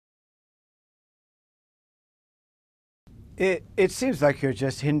It seems like you're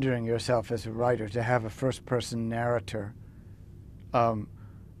just hindering yourself as a writer to have a first-person narrator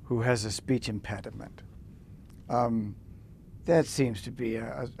who has a speech impediment. That seems to be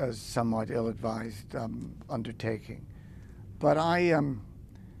a somewhat ill-advised undertaking. But I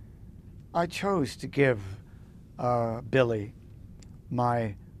chose to give Billy,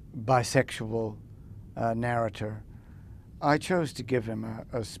 my bisexual narrator, I chose to give him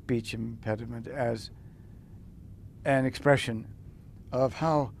a speech impediment as an expression of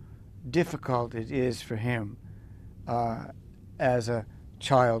how difficult it is for him as a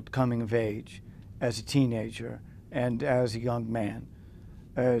child coming of age, as a teenager, and as a young man,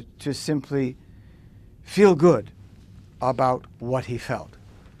 to simply feel good about what he felt.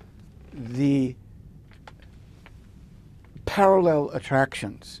 The parallel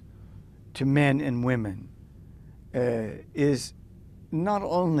attractions to men and women is not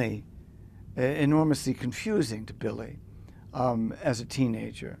only enormously confusing to Billy as a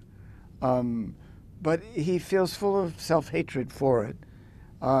teenager, but he feels full of self-hatred for it,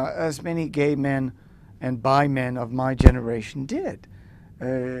 as many gay men and bi men of my generation did.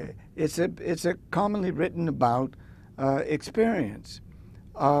 It's a commonly written about experience.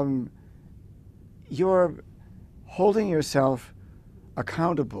 You're holding yourself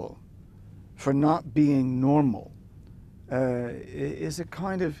accountable for not being normal is a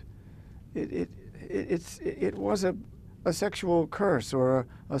kind of it was a sexual curse or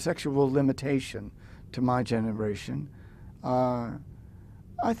a sexual limitation to my generation.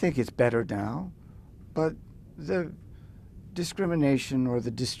 I think it's better now, but the discrimination or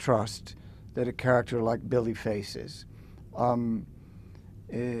the distrust that a character like Billy faces,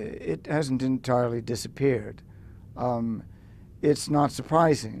 it hasn't entirely disappeared. It's not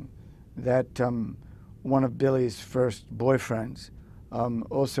surprising that one of Billy's first boyfriends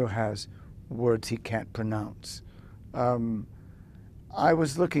also has words he can't pronounce. I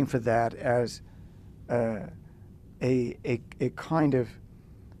was looking for that as a kind of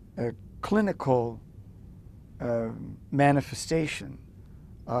a clinical manifestation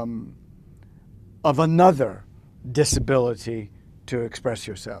of another disability to express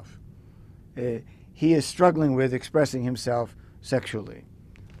yourself. He is struggling with expressing himself sexually.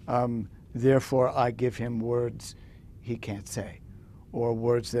 Therefore, I give him words he can't say, or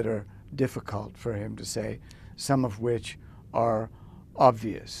words that are difficult for him to say, some of which are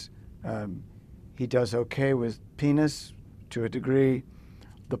obvious. He does okay with penis to a degree.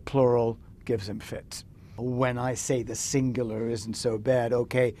 The plural gives him fits. When I say the singular isn't so bad,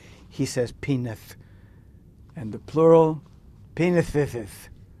 okay, he says penith, and the plural, penithithith.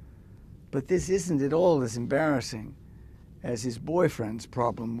 But this isn't at all as embarrassing as his boyfriend's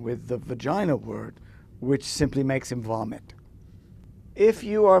problem with the vagina word, which simply makes him vomit. If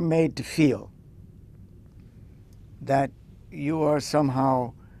you are made to feel that you are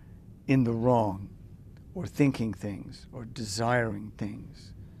somehow in the wrong, or thinking things, or desiring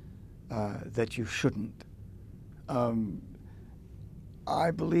things that you shouldn't,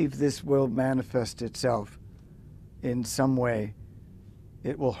 I believe this will manifest itself in some way.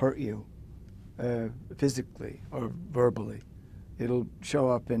 It will hurt you physically or verbally. It'll show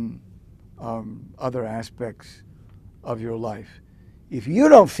up in other aspects of your life. If you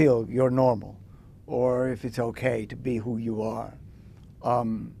don't feel you're normal, or if it's okay to be who you are,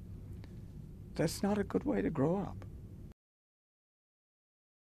 that's not a good way to grow up.